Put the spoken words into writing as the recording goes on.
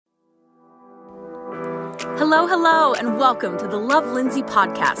Hello, hello, and welcome to the Love Lindsay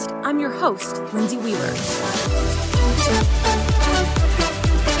podcast. I'm your host, Lindsay Wheeler.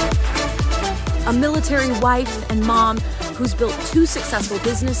 A military wife and mom who's built 2 successful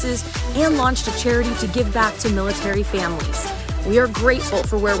businesses and launched a charity to give back to military families. We are grateful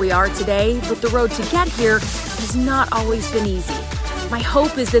for where we are today, but the road to get here has not always been easy. My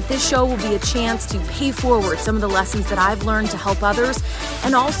hope is that this show will be a chance to pay forward some of the lessons that I've learned to help others,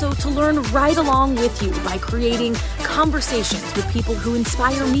 and also to learn right along with you by creating conversations with people who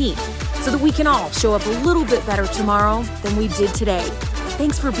inspire me so that we can all show up a little bit better tomorrow than we did today.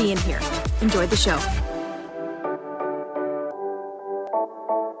 Thanks for being here. Enjoy the show.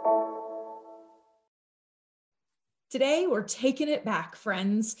 Today, we're taking it back,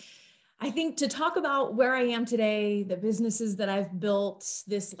 friends. I think to talk about where I am today, the businesses that I've built,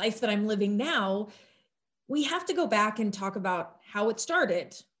 this life that I'm living now, we have to go back and talk about how it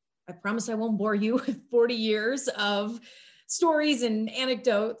started. I promise I won't bore you with 40 years of stories and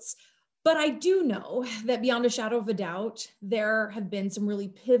anecdotes, but I do know that beyond a shadow of a doubt, there have been some really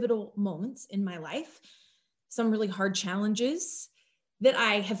pivotal moments in my life, some really hard challenges that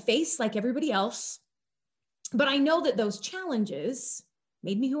I have faced like everybody else. But I know that those challenges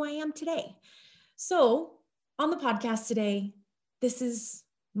made me who I am today. So on the podcast today, this is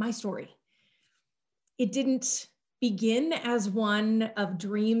my story. It didn't begin as one of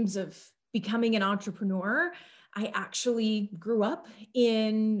dreams of becoming an entrepreneur. I actually grew up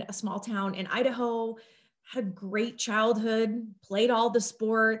in a small town in Idaho, had a great childhood, played all the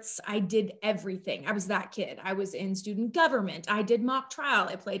sports. I did everything. I was that kid. I was in student government. I did mock trial.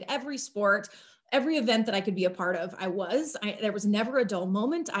 I played every sport. Every event that I could be a part of, there was never a dull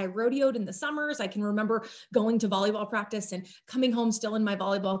moment. I rodeoed in the summers. I can remember going to volleyball practice and coming home still in my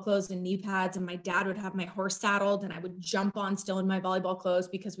volleyball clothes and knee pads. And my dad would have my horse saddled and I would jump on still in my volleyball clothes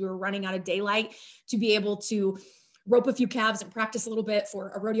because we were running out of daylight to be able to rope a few calves and practice a little bit for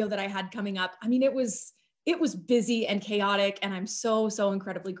a rodeo that I had coming up. I mean, it was busy and chaotic. And I'm so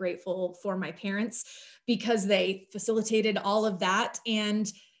incredibly grateful for my parents because they facilitated all of that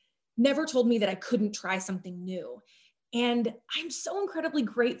and never told me that I couldn't try something new. And I'm so incredibly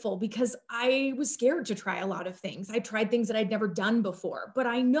grateful because I was scared to try a lot of things. I tried things that I'd never done before, but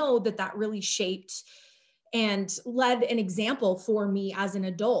I know that that really shaped and led an example for me as an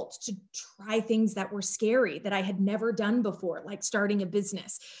adult to try things that were scary that I had never done before, like starting a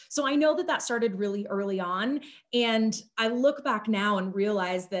business. So I know that that started really early on. And I look back now and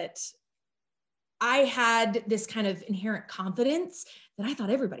realize that I had this kind of inherent confidence that I thought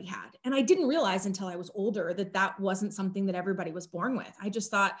everybody had. And I didn't realize until I was older that that wasn't something that everybody was born with. I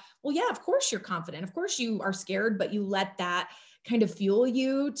just thought, well, yeah, of course you're confident. Of course you are scared, but you let that kind of fuel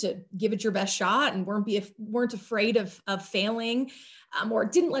you to give it your best shot and weren't afraid of failing, or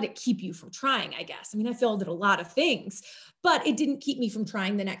didn't let it keep you from trying, I guess. I mean, I failed at a lot of things, but it didn't keep me from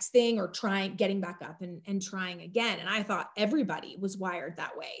trying the next thing or getting back up and trying again. And I thought everybody was wired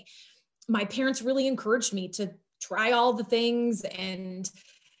that way. My parents really encouraged me to try all the things and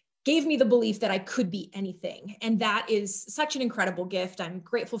gave me the belief that I could be anything. And that is such an incredible gift. I'm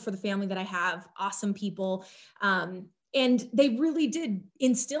grateful for the family that I have, awesome people. And they really did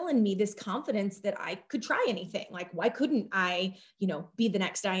instill in me this confidence that I could try anything. Like, why couldn't I, be the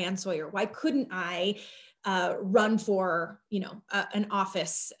next Diane Sawyer? Why couldn't I run for, an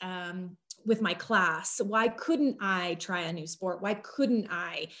office with my class? Why couldn't I try a new sport? Why couldn't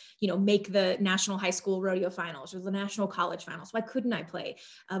I, make the national high school rodeo finals or the national college finals? Why couldn't I play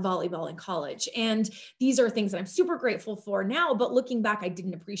volleyball in college? And these are things that I'm super grateful for now, but looking back, I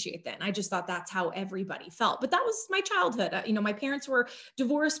didn't appreciate that. And I just thought that's how everybody felt. But that was my childhood. My parents were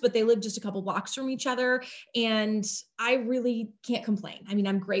divorced, but they lived just a couple blocks from each other. And I really can't complain. I mean,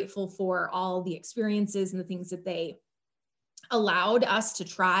 I'm grateful for all the experiences and the things that they allowed us to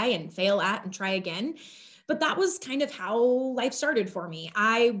try and fail at and try again. But that was kind of how life started for me.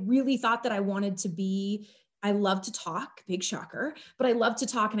 I really thought that I love to talk, big shocker, but I love to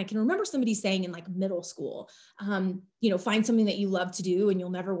talk. And I can remember somebody saying in like middle school, find something that you love to do and you'll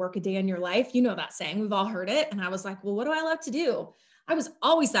never work a day in your life. You know that saying, we've all heard it. And I was like, well, what do I love to do? I was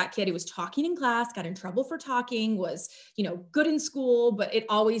always that kid who was talking in class, got in trouble for talking, was, good in school, but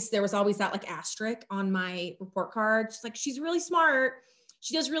there was always that like asterisk on my report card. Just like, she's really smart.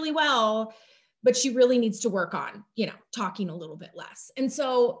 She does really well, but she really needs to work on, talking a little bit less. And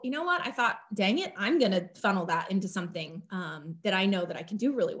so, you know what? I thought, dang it, I'm going to funnel that into something that I know that I can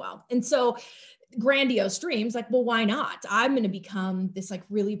do really well. And so grandiose dreams, like, well, why not? I'm going to become this like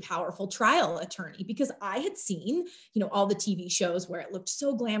really powerful trial attorney because I had seen, all the TV shows where it looked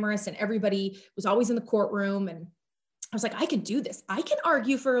so glamorous and everybody was always in the courtroom and I was like, I can do this. I can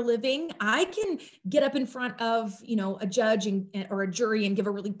argue for a living. I can get up in front of, a judge or a jury and give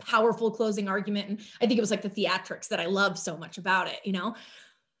a really powerful closing argument. And I think it was like the theatrics that I love so much about it.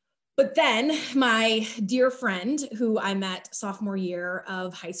 But then my dear friend who I met sophomore year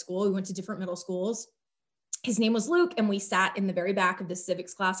of high school, we went to different middle schools. His name was Luke, and we sat in the very back of the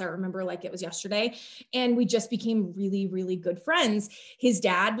civics class. I remember like it was yesterday, and we just became really, really good friends. His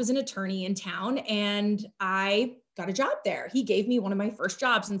dad was an attorney in town, and I got a job there. He gave me one of my first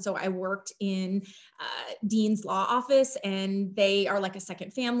jobs. And so I worked in Dean's law office, and they are like a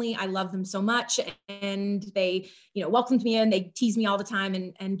second family. I love them so much. And they, welcomed me in. They tease me all the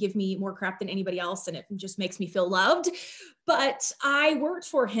time and give me more crap than anybody else. And it just makes me feel loved. But I worked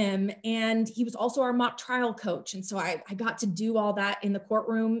for him, and he was also our mock trial coach. And so I got to do all that in the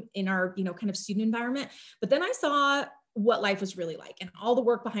courtroom in our, kind of student environment. But then I saw what life was really like and all the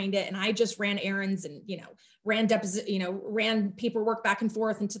work behind it. And I just ran errands and, ran paperwork back and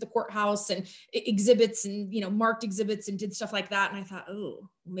forth into the courthouse and exhibits and, marked exhibits and did stuff like that. And I thought, oh,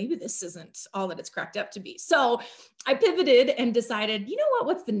 maybe this isn't all that it's cracked up to be. So I pivoted and decided,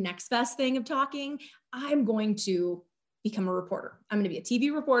 what's the next best thing of talking? I'm going to become a reporter. I'm going to be a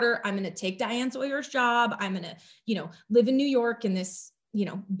TV reporter. I'm going to take Diane Sawyer's job. I'm going to, live in New York in this,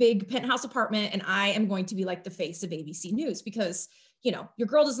 big penthouse apartment. And I am going to be like the face of ABC News because, your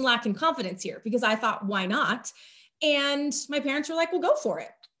girl doesn't lack in confidence here, because I thought, why not? And my parents were like, well, go for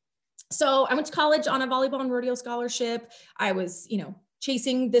it. So I went to college on a volleyball and rodeo scholarship. I was,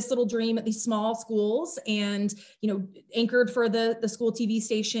 chasing this little dream at these small schools and, anchored for the school TV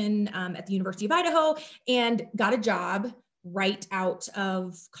station at the University of Idaho, and got a job right out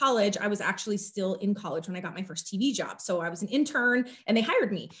of college. I was actually still in college when I got my first TV job. So I was an intern and they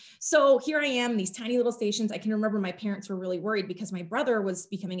hired me. So here I am, these tiny little stations. I can remember my parents were really worried because my brother was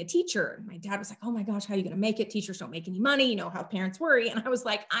becoming a teacher. My dad was like, oh my gosh, how are you going to make it? Teachers don't make any money. You know how parents worry. And I was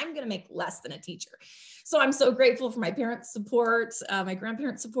like, I'm going to make less than a teacher. So I'm so grateful for my parents' support, my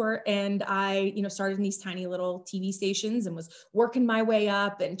grandparents' support. And I, started in these tiny little TV stations and was working my way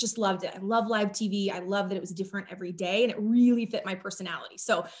up and just loved it. I love live TV. I love that it was different every day and it really fit my personality.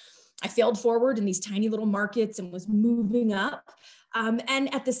 So I failed forward in these tiny little markets and was moving up.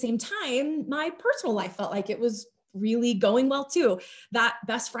 And at the same time, my personal life felt like it was really going well too. That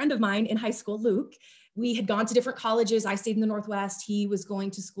best friend of mine in high school, Luke, we had gone to different colleges. I stayed in the Northwest. He was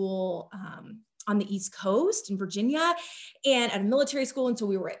going to school on the East Coast in Virginia and at a military school. And so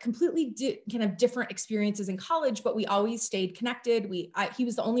we were at completely kind of different experiences in college, but we always stayed connected. He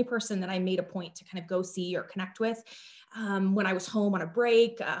was the only person that I made a point to kind of go see or connect with when I was home on a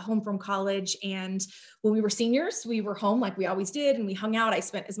break, home from college. And when we were seniors, we were home like we always did. And we hung out. I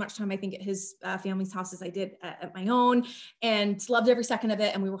spent as much time, I think, at his family's house as I did at my own, and loved every second of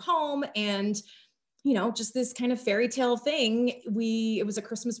it. And we were home, and just this kind of fairy tale thing. It was a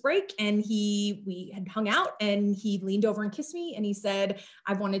Christmas break, and we had hung out, and he leaned over and kissed me. And he said,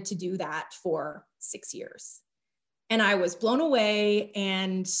 I've wanted to do that for 6 years. And I was blown away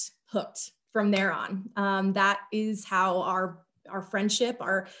and hooked from there on. That is how our friendship,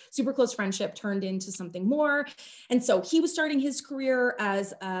 our super close friendship, turned into something more. And so he was starting his career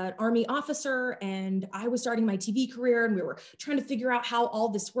as an Army officer, and I was starting my TV career, and we were trying to figure out how all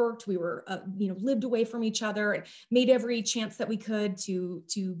this worked. We were, lived away from each other and made every chance that we could to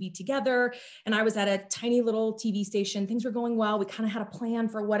be together. And I was at a tiny little TV station. Things were going well. We kind of had a plan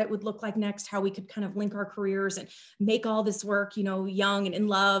for what it would look like next, how we could kind of link our careers and make all this work, young and in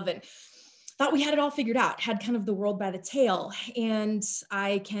love, and thought we had it all figured out, had kind of the world by the tail. And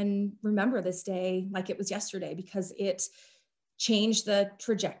I can remember this day like it was yesterday, because it changed the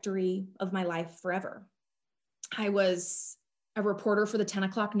trajectory of my life forever. I was a reporter for the 10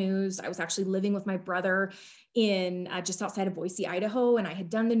 o'clock news. I was actually living with my brother in just outside of Boise, Idaho. And I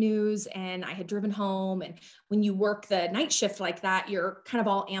had done the news and I had driven home. And when you work the night shift like that, you're kind of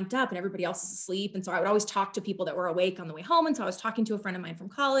all amped up and everybody else is asleep. And so I would always talk to people that were awake on the way home. And so I was talking to a friend of mine from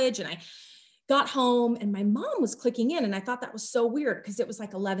college, and I got home and my mom was clicking in, and I thought that was so weird because it was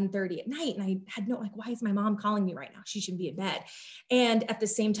like 11:30 at night, and I had why is my mom calling me right now? She should be in bed. And at the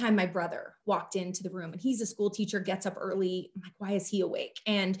same time, my brother walked into the room, and he's a school teacher, gets up early. I'm like, why is he awake?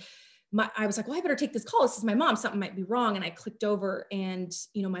 And I was like, well, I better take this call. This is my mom. Something might be wrong. And I clicked over, and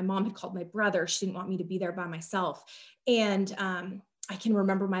my mom had called my brother. She didn't want me to be there by myself. And I can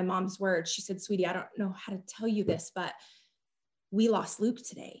remember my mom's words. She said, sweetie, I don't know how to tell you this, but we lost Luke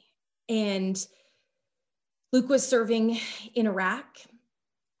today. And Luke was serving in Iraq,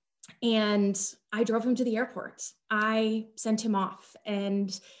 and I drove him to the airport. I sent him off,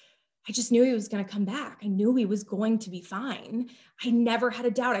 and I just knew he was going to come back. I knew he was going to be fine. I never had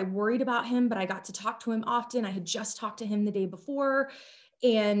a doubt. I worried about him, but I got to talk to him often. I had just talked to him the day before,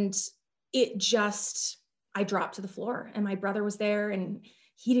 and I dropped to the floor, and my brother was there, and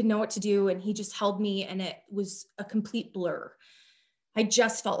he didn't know what to do. And he just held me, and it was a complete blur. I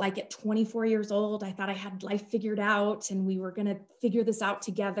just felt like at 24 years old, I thought I had life figured out and we were going to figure this out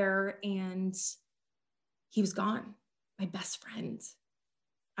together. And he was gone, my best friend.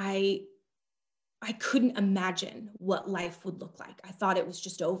 I couldn't imagine what life would look like. I thought it was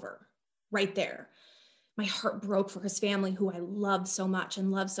just over right there. My heart broke for his family, who I loved so much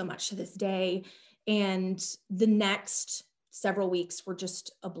and love so much to this day. And the next several weeks were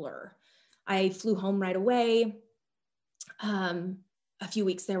just a blur. I flew home right away. A few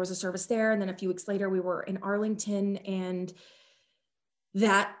weeks there was a service there. And then a few weeks later, we were in Arlington, and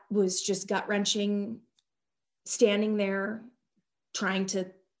that was just gut-wrenching, standing there trying to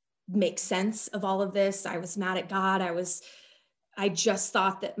make sense of all of this. I was mad at God. I just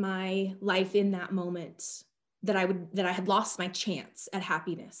thought that my life in that moment, that I had lost my chance at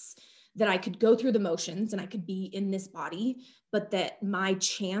happiness, that I could go through the motions and I could be in this body, but that my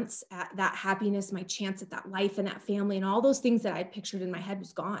chance at that happiness, my chance at that life and that family and all those things that I had pictured in my head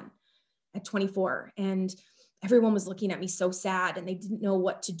was gone at 24. And everyone was looking at me so sad, and they didn't know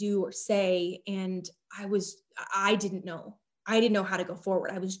what to do or say. And I didn't know. I didn't know how to go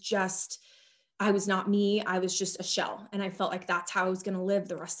forward. I was not me. I was just a shell. And I felt like that's how I was going to live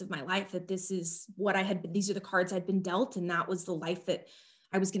the rest of my life, that these are the cards I'd been dealt. And that was the life that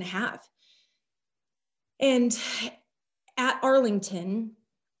I was going to have. And at Arlington,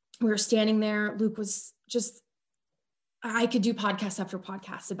 we were standing there. Luke was just, I could do podcast after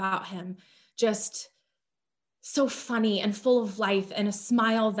podcast about him, just so funny and full of life and a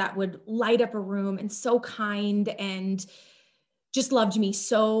smile that would light up a room, and so kind, and just loved me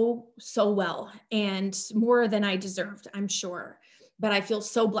so, so well, and more than I deserved, I'm sure. But I feel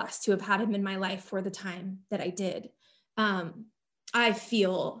so blessed to have had him in my life for the time that I did. I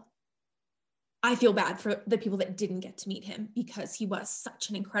feel bad for the people that didn't get to meet him, because he was such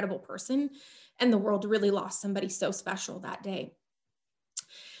an incredible person, and the world really lost somebody so special that day.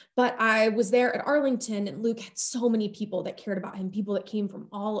 But I was there at Arlington, and Luke had so many people that cared about him, people that came from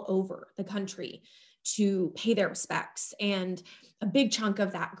all over the country to pay their respects. And a big chunk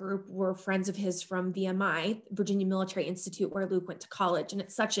of that group were friends of his from VMI, Virginia Military Institute, where Luke went to college. And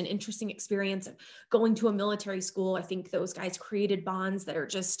it's such an interesting experience of going to a military school. I think those guys created bonds that are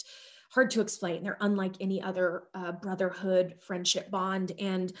just hard to explain. They're unlike any other brotherhood friendship bond.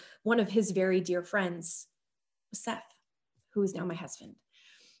 And one of his very dear friends was Seth, who is now my husband.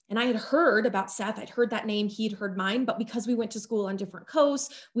 And I had heard about Seth. I'd heard that name. He'd heard mine. But because we went to school on different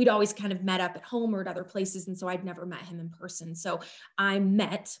coasts, we'd always kind of met up at home or at other places. And so I'd never met him in person. So I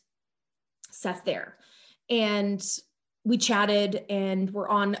met Seth there. And we chatted, and we're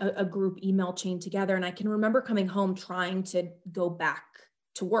on a group email chain together. And I can remember coming home trying to go back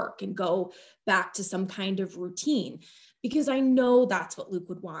to work and go back to some kind of routine, because I know that's what Luke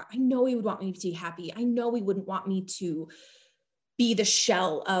would want. I know he would want me to be happy. I know he wouldn't want me to be the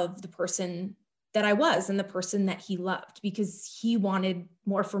shell of the person that I was and the person that he loved, because he wanted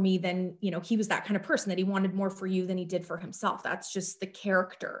more for me than, he was that kind of person that he wanted more for you than he did for himself. That's just the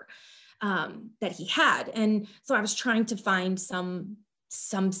character that he had. And so I was trying to find some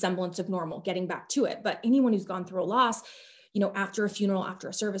semblance of normal, getting back to it. But anyone who's gone through a loss, after a funeral, after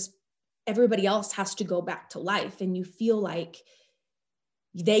a service, everybody else has to go back to life. And you feel like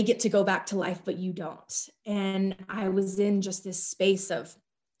they get to go back to life, but you don't. And I was in just this space of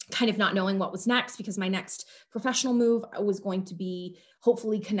kind of not knowing what was next, because my next professional move was going to be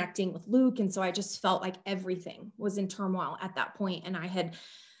hopefully connecting with Luke. And so I just felt like everything was in turmoil at that point. And I had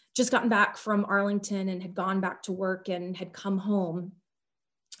just gotten back from Arlington and had gone back to work and had come home.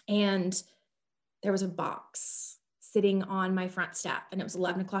 And there was a box sitting on my front step, and it was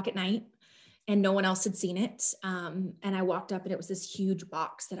 11 o'clock at night, and no one else had seen it. And I walked up, and it was this huge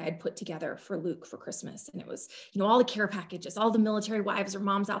box that I had put together for Luke for Christmas. And it was, all the care packages, all the military wives or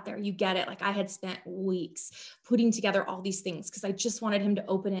moms out there, you get it. Like, I had spent weeks putting together all these things because I just wanted him to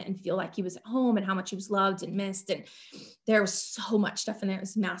open it and feel like he was at home and how much he was loved and missed. And there was so much stuff in there. It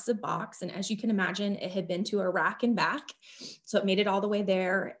was a massive box. And as you can imagine, it had been to Iraq and back. So it made it all the way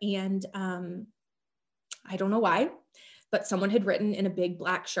there. And I don't know why, but someone had written in a big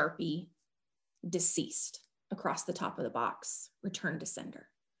black Sharpie, "Deceased," across the top of the box, "Return to sender."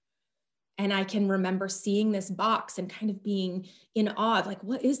 And I can remember seeing this box and kind of being in awe of like,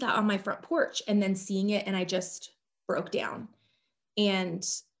 what is that on my front porch? And then seeing it, and I just broke down. And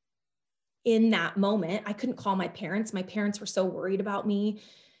in that moment, I couldn't call my parents. My parents were so worried about me.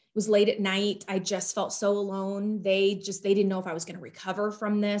 was late at night. I just felt so alone. They didn't know if I was going to recover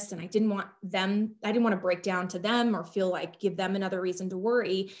from this. And I didn't want to break down to them or feel like give them another reason to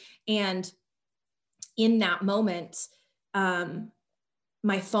worry. And in that moment,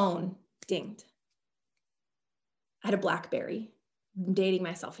 my phone dinged. I had a BlackBerry. I'm dating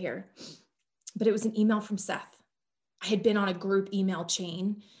myself here, but it was an email from Seth. I had been on a group email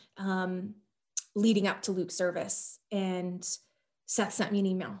chain leading up to Luke's service, and Seth sent me an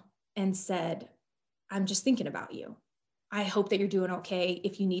email and said, I'm just thinking about you. I hope that you're doing okay.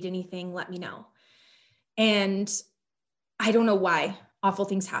 If you need anything, let me know. And I don't know why awful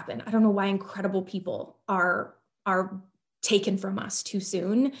things happen. I don't know why incredible people are taken from us too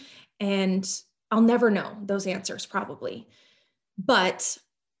soon. And I'll never know those answers probably. But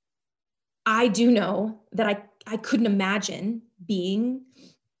I do know that I couldn't imagine being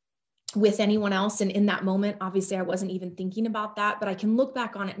with anyone else. And in that moment, obviously I wasn't even thinking about that, but I can look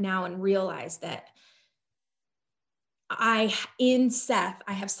back on it now and realize that in Seth,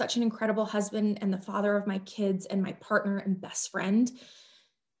 I have such an incredible husband and the father of my kids and my partner and best friend.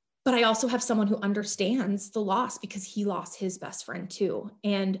 But I also have someone who understands the loss because he lost his best friend too.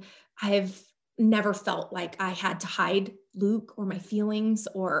 And I've never felt like I had to hide Luke or my feelings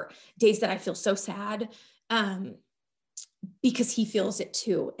or days that I feel so sad. Because he feels it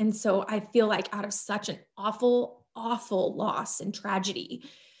too. And so I feel like out of such an awful, awful loss and tragedy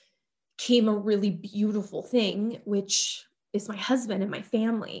came a really beautiful thing, which is my husband and my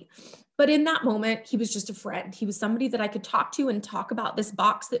family. But in that moment, he was just a friend. He was somebody that I could talk to and talk about this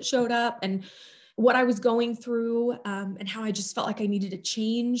box that showed up and what I was going through, and how I just felt like I needed to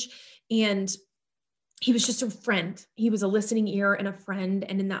change. And he was just a friend. He was a listening ear and a friend.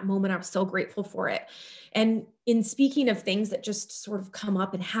 And in that moment, I was so grateful for it. And in speaking of things that just sort of come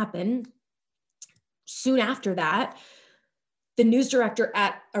up and happen, soon after that, the news director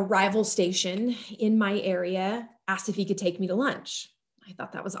at a rival station in my area asked if he could take me to lunch. I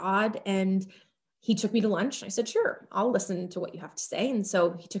thought that was odd. And he took me to lunch. I said, sure, I'll listen to what you have to say. And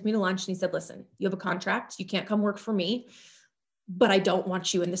so he took me to lunch and he said, listen, you have a contract. You can't come work for me, but I don't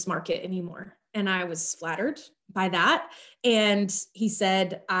want you in this market anymore. And I was flattered by that. And he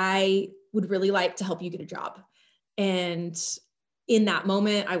said, I would really like to help you get a job. And in that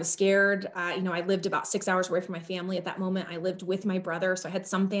moment, I was scared. I lived about 6 hours away from my family at that moment. I lived with my brother, so I had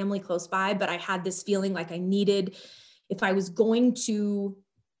some family close by, but I had this feeling like I needed, if I was going to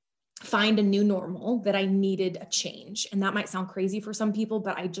find a new normal, that I needed a change. And that might sound crazy for some people,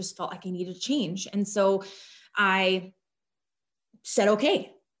 but I just felt like I needed a change. And so I said,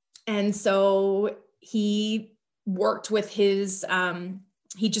 okay. And so he worked with his,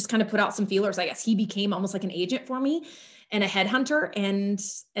 he just kind of put out some feelers. I guess he became almost like an agent for me and a headhunter. And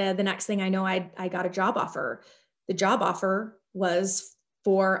the next thing I know, I got a job offer. The job offer was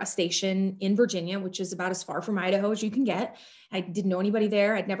for a station in Virginia, which is about as far from Idaho as you can get. I didn't know anybody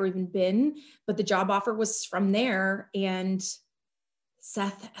there. I'd never even been, but the job offer was from there. And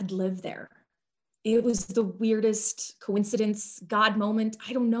Seth had lived there. It was the weirdest coincidence, God moment.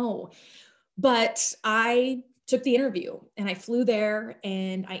 I don't know. But I took the interview and I flew there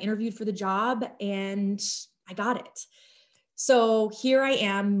and I interviewed for the job and I got it. So here I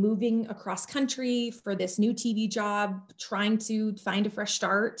am moving across country for this new TV job, trying to find a fresh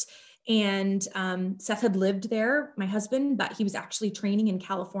start. And Seth had lived there, my husband, but he was actually training in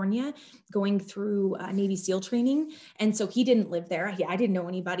California, going through Navy SEAL training. And so he didn't live there. I didn't know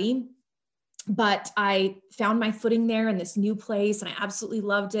anybody. But I found my footing there in this new place and I absolutely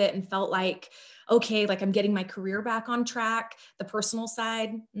loved it and felt like, okay, like I'm getting my career back on track. The personal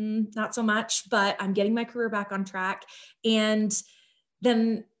side, not so much, but I'm getting my career back on track. And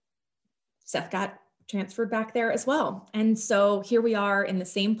then Seth got transferred back there as well. And so here we are in the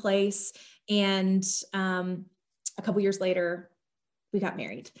same place. And a couple years later, we got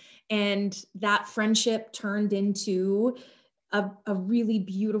married. And that friendship turned into a really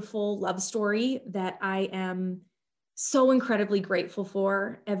beautiful love story that I am so incredibly grateful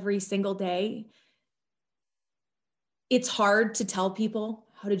for every single day. It's hard to tell people,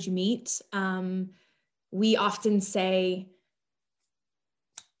 how did you meet? We often say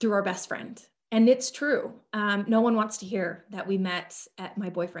through our best friend, and it's true. No one wants to hear that we met at my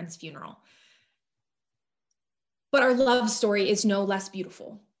boyfriend's funeral. But our love story is no less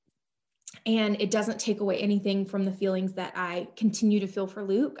beautiful. And it doesn't take away anything from the feelings that I continue to feel for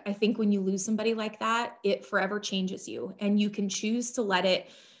Luke. I think when you lose somebody like that, it forever changes you. And you can choose to let it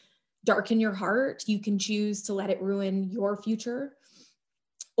darken your heart. You can choose to let it ruin your future.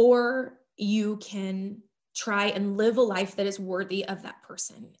 Or you can try and live a life that is worthy of that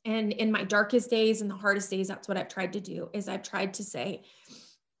person. And in my darkest days and the hardest days, that's what I've tried to do, is I've tried to say,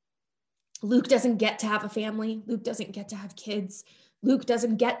 Luke doesn't get to have a family. Luke doesn't get to have kids. Luke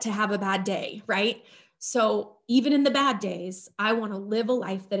doesn't get to have a bad day, right? So even in the bad days, I want to live a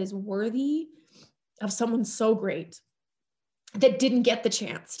life that is worthy of someone so great that didn't get the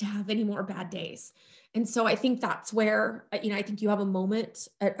chance to have any more bad days. And so I think that's where, I think you have a moment,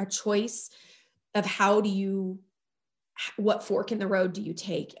 a choice of what fork in the road do you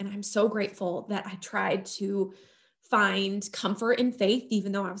take? And I'm so grateful that I tried to find comfort in faith,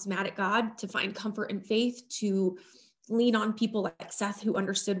 even though I was mad at God, to find comfort in faith, to lean on people like Seth who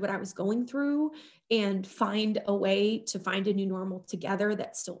understood what I was going through, and find a way to find a new normal together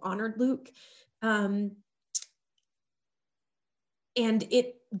that still honored Luke. And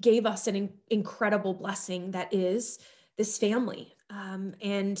it gave us an incredible blessing that is this family.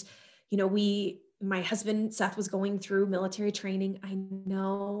 And, my husband, Seth, was going through military training. I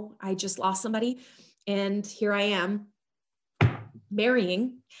know I just lost somebody. And here I am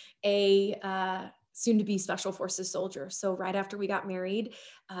marrying a soon-to-be Special Forces soldier. So right after we got married,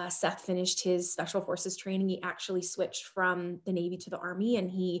 Seth finished his Special Forces training. He actually switched from the Navy to the Army,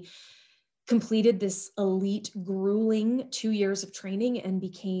 and he completed this elite, grueling 2 years of training and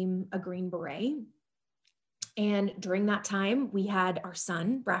became a Green Beret. And during that time, we had our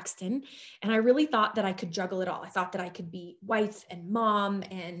son, Braxton, and I really thought that I could juggle it all. I thought that I could be wife and mom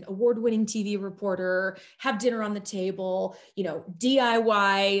and award-winning TV reporter, have dinner on the table,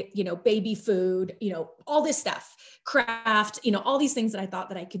 DIY, baby food, all this stuff, craft, all these things that I thought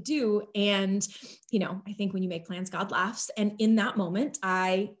that I could do. And, I think when you make plans, God laughs. And in that moment,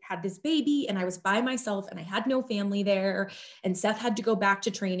 I had this baby and I was by myself and I had no family there. And Seth had to go back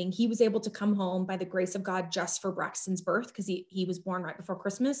to training. He was able to come home by the grace of God just for Braxton's birth, because he was born right before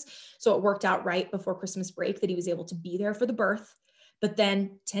Christmas. So it worked out right before Christmas break that he was able to be there for the birth. But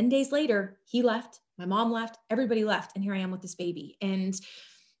then 10 days later, he left, my mom left, everybody left. And here I am with this baby. And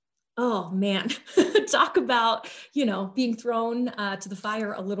oh man, talk about, being thrown to the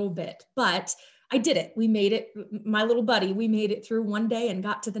fire a little bit, but I did it. We made it, my little buddy, we made it through one day and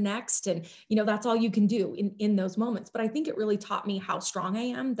got to the next. And, that's all you can do in those moments. But I think it really taught me how strong I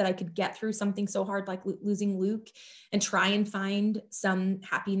am, that I could get through something so hard like losing Luke and try and find some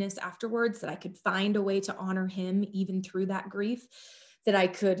happiness afterwards, that I could find a way to honor him even through that grief, that I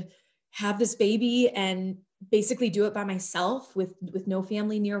could have this baby and basically do it by myself with no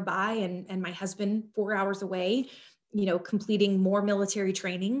family nearby, and my husband 4 hours away, completing more military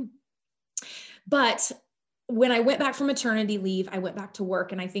training. But when I went back from maternity leave, I went back to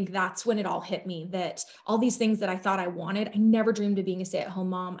work. And I think that's when it all hit me, that all these things that I thought I wanted, I never dreamed of being a stay-at-home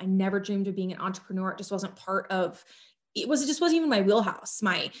mom. I never dreamed of being an entrepreneur. It just wasn't it just wasn't even my wheelhouse.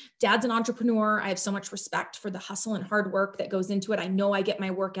 My dad's an entrepreneur. I have so much respect for the hustle and hard work that goes into it. I know I get my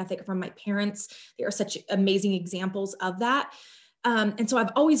work ethic from my parents. They are such amazing examples of that. And so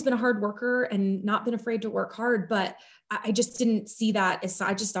I've always been a hard worker and not been afraid to work hard, but I just didn't see that as,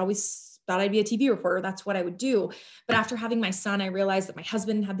 I just always thought I'd be a TV reporter. That's what I would do. But after having my son, I realized that my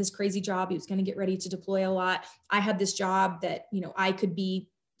husband had this crazy job. He was going to get ready to deploy a lot. I had this job that, I could be,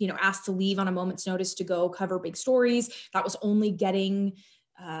 asked to leave on a moment's notice to go cover big stories. That was only getting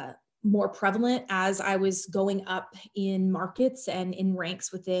more prevalent as I was going up in markets and in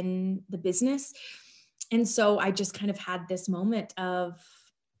ranks within the business. And so I just kind of had this moment of,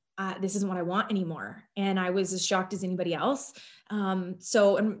 this isn't what I want anymore. And I was as shocked as anybody else. And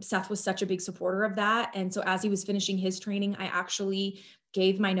Seth was such a big supporter of that. And so as he was finishing his training, I actually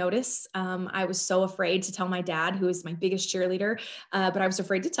gave my notice. I was so afraid to tell my dad, who is my biggest cheerleader, but I was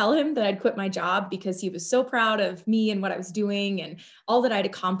afraid to tell him that I'd quit my job, because he was so proud of me and what I was doing and all that I'd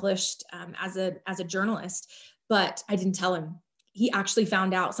accomplished as a journalist. But I didn't tell him. He actually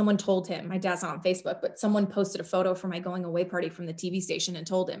found out. Someone told him. My dad's not on Facebook, but someone posted a photo from my going away party from the TV station and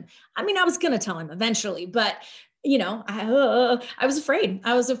told him. I mean, I was going to tell him eventually, but I was afraid.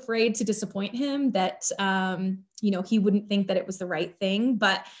 I was afraid to disappoint him, that, he wouldn't think that it was the right thing,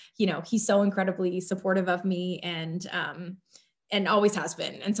 but, he's so incredibly supportive of me and always has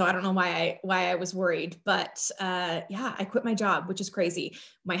been. And so I don't know why I was worried, but I quit my job, which is crazy.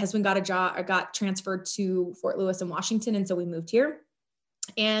 My husband got a job, or got transferred to Fort Lewis in Washington. And so we moved here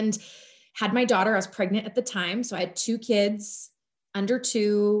and had my daughter. I was pregnant at the time. So I had 2 kids under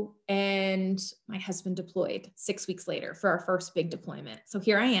 2, and my husband deployed 6 weeks later for our first big deployment. So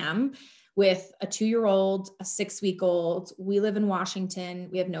here I am with a 2-year-old, a 6-week-old. We live in Washington.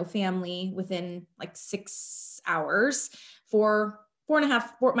 We have no family within like 6 hours. My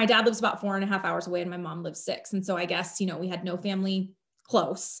dad lives about 4.5 hours away and my mom lives 6. And so I guess, we had no family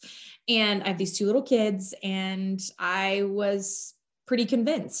close, and I have these 2 little kids, and I was pretty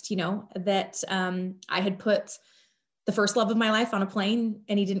convinced, that I had put the first love of my life on a plane,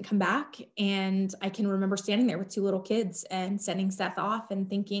 and he didn't come back. And I can remember standing there with two little kids and sending Seth off and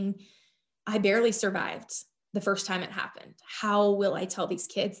thinking, I barely survived the first time it happened. How will I tell these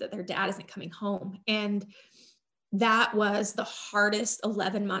kids that their dad isn't coming home? And that was the hardest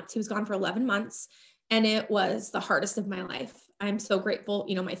 11 months. He was gone for 11 months. And it was the hardest of my life. I'm so grateful.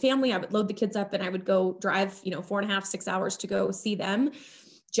 My family, I would load the kids up and I would go drive, 4.5, 6 hours to go see them,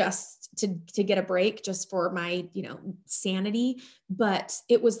 just to get a break, just for my, sanity. But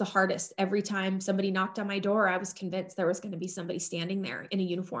it was the hardest. Every time somebody knocked on my door, I was convinced there was going to be somebody standing there in a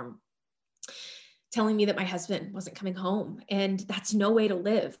uniform telling me that my husband wasn't coming home. And that's no way to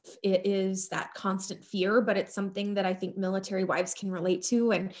live. It is that constant fear, but it's something that I think military wives can relate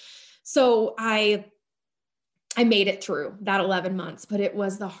to. And so I made it through that 11 months, but it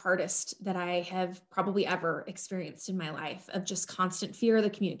was the hardest that I have probably ever experienced in my life, of just constant fear. The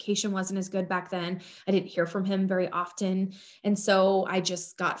communication wasn't as good back then. I didn't hear from him very often. And so I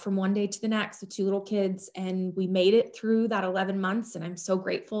just got from one day to the next with two little kids, and we made it through that 11 months. And I'm so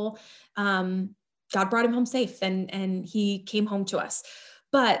grateful. God brought him home safe, and he came home to us.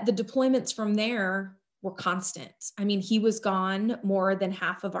 But the deployments from there were constant. I mean, he was gone more than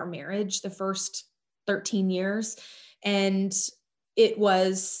half of our marriage, the first 13 years. And it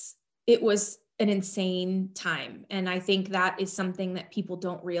was an insane time. And I think that is something that people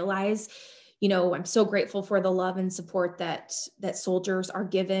don't realize. I'm so grateful for the love and support that soldiers are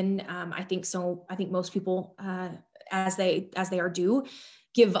given. I think most people, as they are due,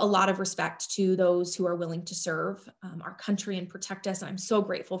 give a lot of respect to those who are willing to serve our country and protect us. And I'm so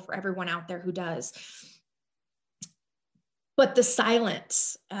grateful for everyone out there who does. But the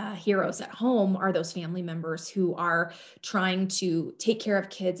silent heroes at home are those family members who are trying to take care of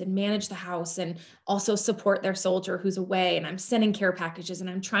kids and manage the house and also support their soldier who's away. And I'm sending care packages and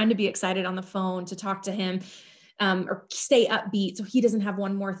I'm trying to be excited on the phone to talk to him, or stay upbeat so he doesn't have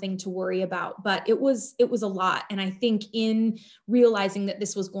one more thing to worry about. But it was a lot. And I think in realizing that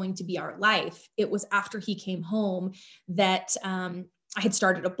this was going to be our life, it was after he came home that I had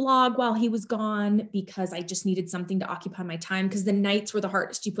started a blog while he was gone, because I just needed something to occupy my time, because the nights were the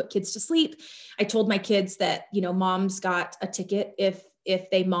hardest. You put kids to sleep. I told my kids that, moms got a ticket if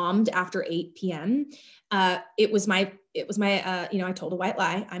they mommed after 8 p.m. It was my, I told a white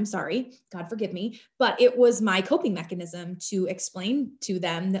lie. I'm sorry, God forgive me. But it was my coping mechanism to explain to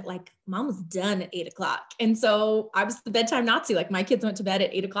them that, like, mom was done at 8 o'clock. And so I was the bedtime Nazi. Like, my kids went to bed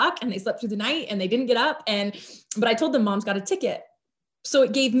at 8 o'clock and they slept through the night and they didn't get up. But I told them mom's got a ticket. So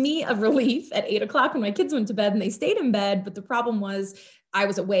it gave me a relief at 8 o'clock when my kids went to bed and they stayed in bed. But the problem was I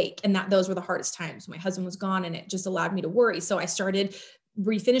was awake, and those were the hardest times. My husband was gone, and it just allowed me to worry. So I started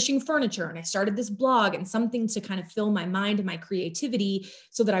refinishing furniture, and I started this blog and something to kind of fill my mind and my creativity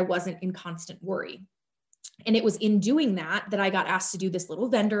so that I wasn't in constant worry. And it was in doing that I got asked to do this little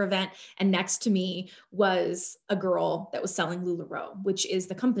vendor event. And next to me was a girl that was selling LuLaRoe, which is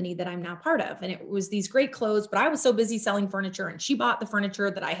the company that I'm now part of. And it was these great clothes, but I was so busy selling furniture, and she bought the furniture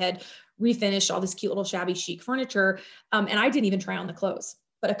that I had refinished, all this cute little shabby chic furniture. And I didn't even try on the clothes.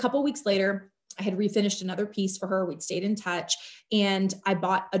 But a couple of weeks later, I had refinished another piece for her. We'd stayed in touch, and I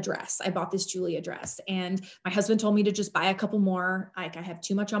bought a dress. I bought this Julia dress, and my husband told me to just buy a couple more. Like, I have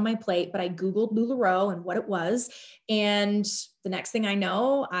too much on my plate, but I Googled LuLaRoe and what it was. And the next thing I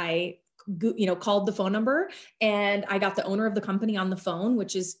know, I called the phone number, and I got the owner of the company on the phone,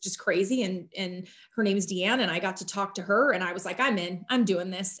 which is just crazy. And her name is Deanne. And I got to talk to her, and I was like, I'm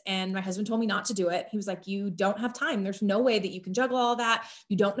doing this. And my husband told me not to do it. He was like, you don't have time. There's no way that you can juggle all that.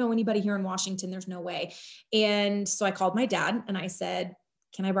 You don't know anybody here in Washington. There's no way. And so I called my dad and I said,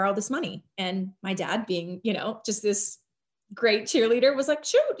 can I borrow this money? And my dad, being, just this great cheerleader, was like,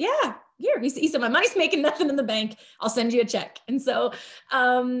 shoot, yeah, here. He said, my money's making nothing in the bank. I'll send you a check. And so,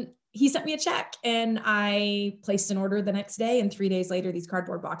 he sent me a check, and I placed an order the next day. And 3 days later, these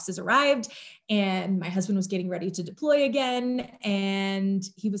cardboard boxes arrived, and my husband was getting ready to deploy again. And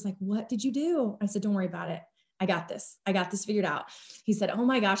he was like, what did you do? I said, don't worry about it. I got this figured out. He said, oh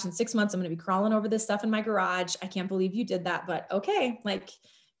my gosh, in 6 months, I'm going to be crawling over this stuff in my garage. I can't believe you did that, but okay, like,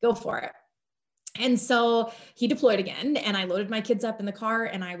 go for it. And so he deployed again, and I loaded my kids up in the car,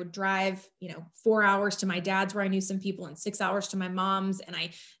 and I would drive, 4 hours to my dad's where I knew some people, and 6 hours to my mom's. And I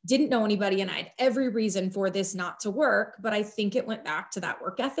didn't know anybody, and I had every reason for this not to work. But I think it went back to that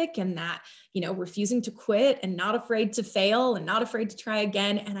work ethic and that, refusing to quit and not afraid to fail and not afraid to try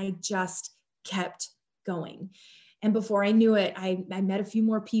again. And I just kept going. And before I knew it, I met a few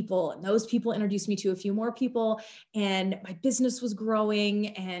more people, and those people introduced me to a few more people, and my business was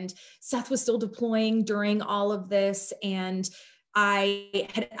growing, and Seth was still deploying during all of this. And I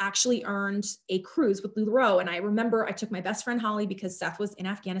had actually earned a cruise with LuLaRoe. And I remember I took my best friend Holly because Seth was in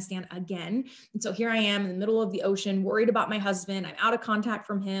Afghanistan again. And so here I am in the middle of the ocean, worried about my husband. I'm out of contact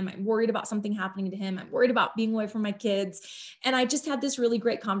from him. I'm worried about something happening to him. I'm worried about being away from my kids. And I just had this really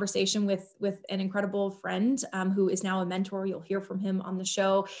great conversation with an incredible friend who is now a mentor. You'll hear from him on the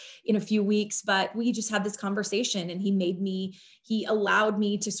show in a few weeks, but we just had this conversation, and he allowed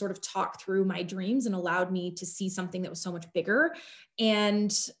me to sort of talk through my dreams and allowed me to see something that was so much bigger.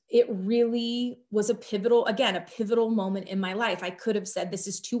 And it really was a pivotal moment in my life. I could have said, this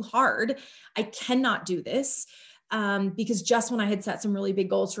is too hard. I cannot do this. Because just when I had set some really big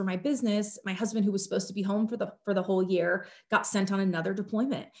goals for my business, my husband, who was supposed to be home for the whole year, got sent on another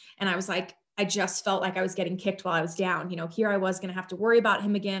deployment. And I was like, I just felt like I was getting kicked while I was down. Here I was going to have to worry about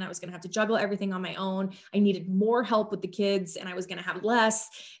him again. I was going to have to juggle everything on my own. I needed more help with the kids, and I was going to have less.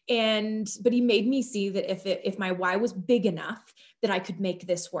 But he made me see that if my why was big enough, that I could make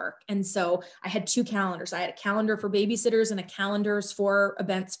this work. And so I had two calendars. I had a calendar for babysitters and a calendars for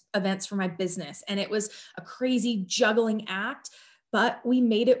events for my business. And it was a crazy juggling act, but we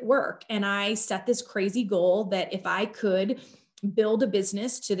made it work. And I set this crazy goal that if I could build a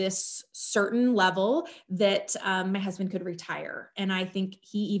business to this certain level, that my husband could retire. And I think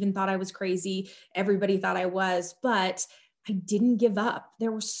he even thought I was crazy. Everybody thought I was, but I didn't give up.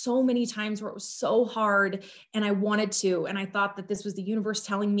 There were so many times where it was so hard and I wanted to, and I thought that this was the universe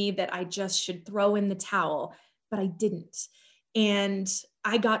telling me that I just should throw in the towel, but I didn't. And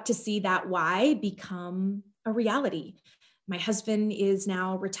I got to see that why become a reality. My husband is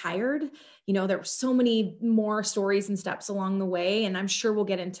now retired. There were so many more stories and steps along the way, and I'm sure we'll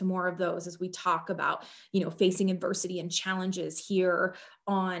get into more of those as we talk about, facing adversity and challenges here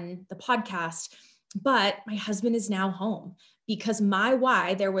on the podcast. But my husband is now home because my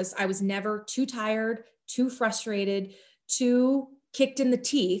why, I was never too tired, too frustrated, too kicked in the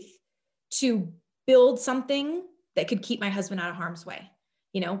teeth to build something that could keep my husband out of harm's way.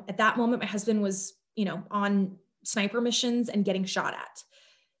 At that moment, my husband was, on sniper missions and getting shot at.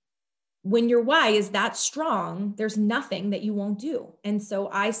 When your why is that strong, there's nothing that you won't do. And so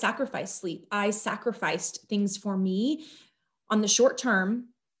I sacrificed sleep. I sacrificed things for me on the short term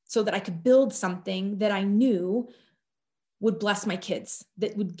so that I could build something that I knew would bless my kids,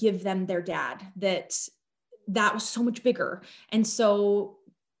 that would give them their dad, that was so much bigger. And so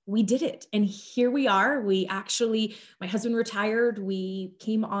we did it. And here we are. My husband retired. We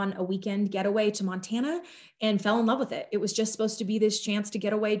came on a weekend getaway to Montana and fell in love with it. It was just supposed to be this chance to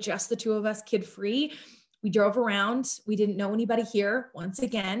get away, just the two of us, kid free. We drove around. We didn't know anybody here once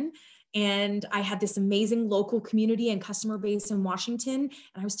again. And I had this amazing local community and customer base in Washington,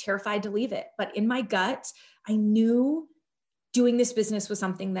 and I was terrified to leave it. But in my gut, I knew doing this business was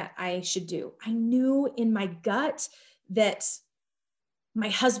something that I should do. I knew in my gut that my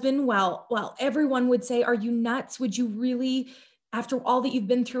husband, while everyone would say, "Are you nuts? Would you really, after all that you've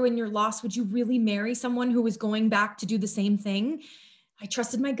been through in your loss, would you really marry someone who was going back to do the same thing?" I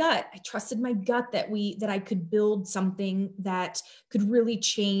trusted my gut. I trusted my gut that I could build something that could really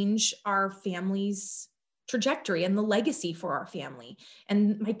change our family's trajectory and the legacy for our family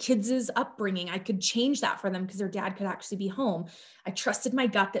and my kids' upbringing. I could change that for them because their dad could actually be home. I trusted my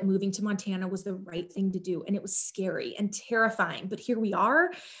gut that moving to Montana was the right thing to do. And it was scary and terrifying, but here we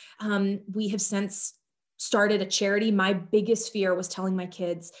are. We have since started a charity. My biggest fear was telling my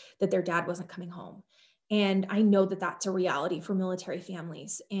kids that their dad wasn't coming home. And I know that that's a reality for military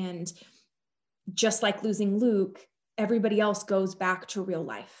families. And just like losing Luke, everybody else goes back to real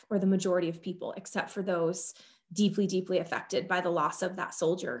life, or the majority of people, except for those deeply, deeply affected by the loss of that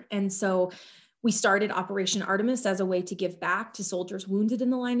soldier. And so we started Operation Artemis as a way to give back to soldiers wounded in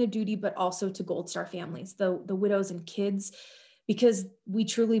the line of duty, but also to Gold Star families, the widows and kids, because we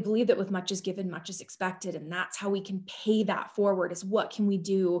truly believe that with much is given, much is expected. And that's how we can pay that forward, is what can we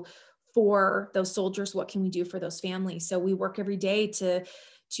do for those soldiers? What can we do for those families? So we work every day to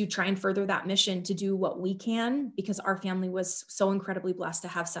try and further that mission, to do what we can, because our family was so incredibly blessed to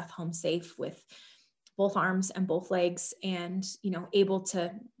have Seth home safe with both arms and both legs, and, able to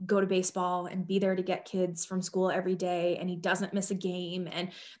go to baseball and be there to get kids from school every day. And he doesn't miss a game. And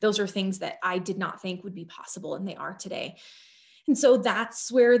those are things that I did not think would be possible, and they are today. And so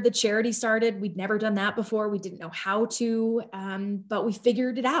that's where the charity started. We'd never done that before. We didn't know how to, but we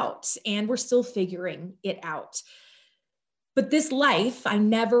figured it out, and we're still figuring it out. But this life, I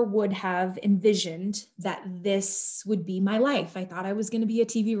never would have envisioned that this would be my life. I thought I was going to be a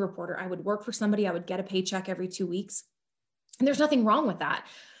TV reporter. I would work for somebody. I would get a paycheck every 2 weeks. And there's nothing wrong with that.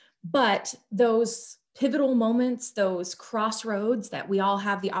 But those pivotal moments, those crossroads that we all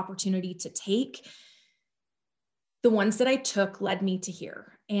have the opportunity to take, the ones that I took led me to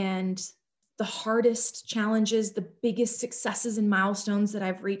here. And the hardest challenges, the biggest successes and milestones that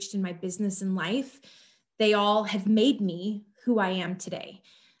I've reached in my business and life, they all have made me who I am today.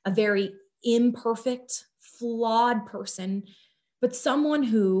 A very imperfect, flawed person, but someone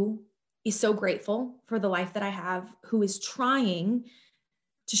who is so grateful for the life that I have, who is trying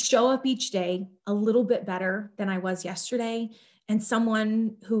to show up each day a little bit better than I was yesterday, and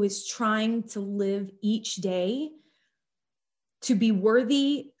someone who is trying to live each day to be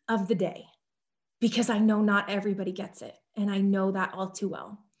worthy of the day, because I know not everybody gets it. And I know that all too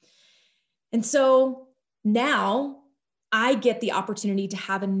well. And so now I get the opportunity to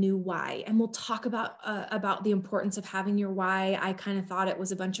have a new why. And we'll talk about the importance of having your why. I kind of thought it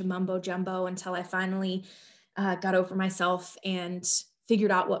was a bunch of mumbo jumbo until I finally got over myself and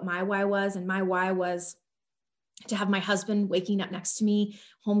figured out what my why was. And my why was to have my husband waking up next to me,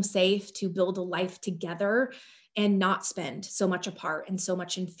 home safe, to build a life together and not spend so much apart and so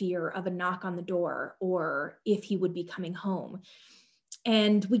much in fear of a knock on the door or if he would be coming home.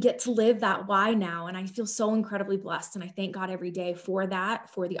 And we get to live that why now. And I feel so incredibly blessed. And I thank God every day for that,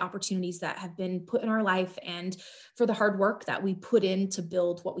 for the opportunities that have been put in our life and for the hard work that we put in to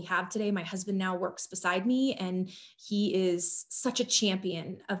build what we have today. My husband now works beside me, and he is such a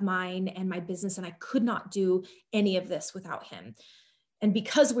champion of mine and my business. And I could not do any of this without him. And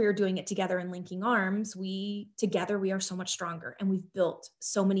because we are doing it together and linking arms, we are so much stronger, and we've built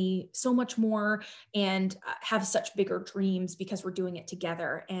so much more, and have such bigger dreams because we're doing it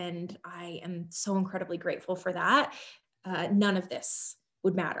together. And I am so incredibly grateful for that. None of this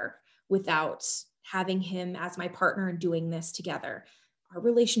would matter without having him as my partner and doing this together. Our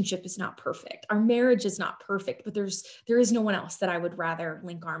relationship is not perfect. Our marriage is not perfect, but there is no one else that I would rather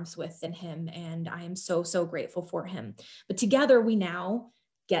link arms with than him. And I am so, so grateful for him. But together we now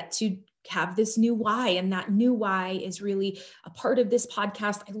get to have this new why. And that new why is really a part of this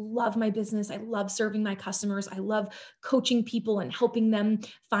podcast. I love my business. I love serving my customers. I love coaching people and helping them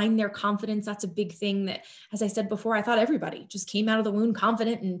find their confidence. That's a big thing that, as I said before, I thought everybody just came out of the womb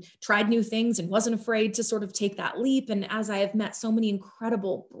confident and tried new things and wasn't afraid to sort of take that leap. And as I have met so many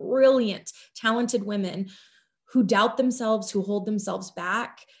incredible, brilliant, talented women who doubt themselves, who hold themselves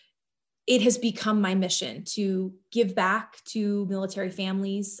back, it has become my mission to give back to military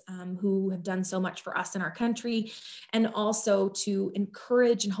families who have done so much for us in our country, and also to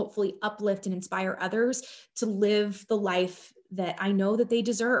encourage and hopefully uplift and inspire others to live the life that I know that they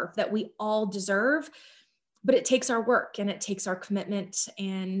deserve, that we all deserve. But it takes our work and it takes our commitment.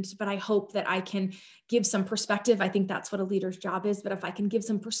 But I hope that I can give some perspective. I think that's what a leader's job is. But if I can give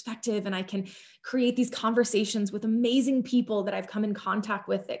some perspective and I can create these conversations with amazing people that I've come in contact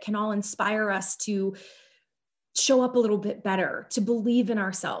with that can all inspire us to show up a little bit better, to believe in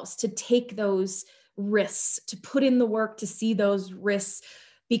ourselves, to take those risks, to put in the work, to see those risks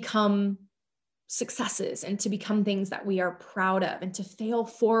become successes and to become things that we are proud of, and to fail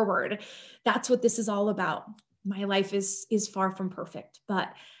forward. That's what this is all about. My life is far from perfect,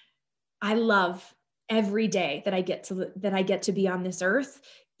 but I love every day that I get to be on this earth.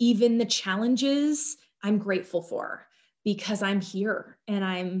 Even the challenges I'm grateful for, because I'm here and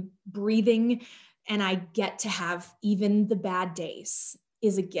I'm breathing, and I get to have even the bad days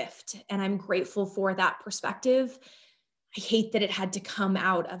is a gift. And I'm grateful for that perspective. I hate that it had to come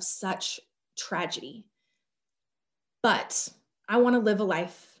out of such tragedy, but I want to live a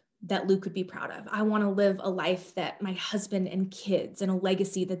life that Luke would be proud of. I want to live a life that my husband and kids, and a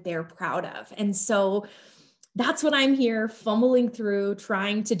legacy that they're proud of. And so that's what I'm here fumbling through,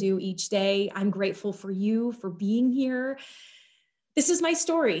 trying to do each day. I'm grateful for you for being here. This is my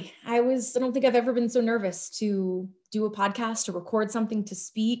story. I don't think I've ever been so nervous to do a podcast, to record something, to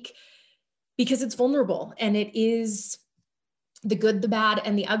speak, because it's vulnerable, and it is the good, the bad,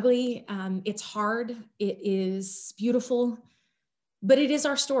 and the ugly. It's hard. It is beautiful, but it is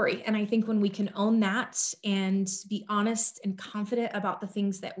our story. And I think when we can own that and be honest and confident about the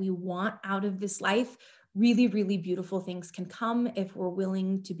things that we want out of this life, really, really beautiful things can come if we're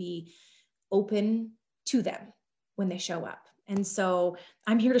willing to be open to them when they show up. And so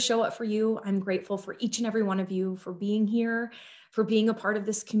I'm here to show up for you. I'm grateful for each and every one of you for being here, for being a part of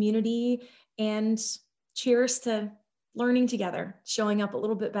this community, and cheers to learning together, showing up a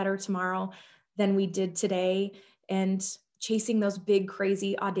little bit better tomorrow than we did today, and chasing those big,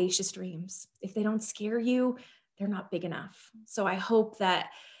 crazy, audacious dreams. If they don't scare you, they're not big enough. So I hope that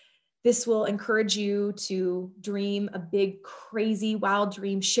this will encourage you to dream a big, crazy, wild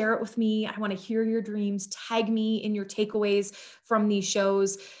dream. Share it with me. I want to hear your dreams. Tag me in your takeaways from these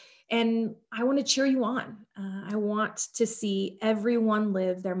shows. And I want to cheer you on. I want to see everyone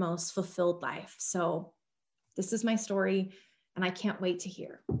live their most fulfilled life. So This is my story, and I can't wait to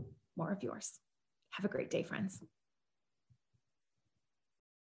hear more of yours. Have a great day, friends.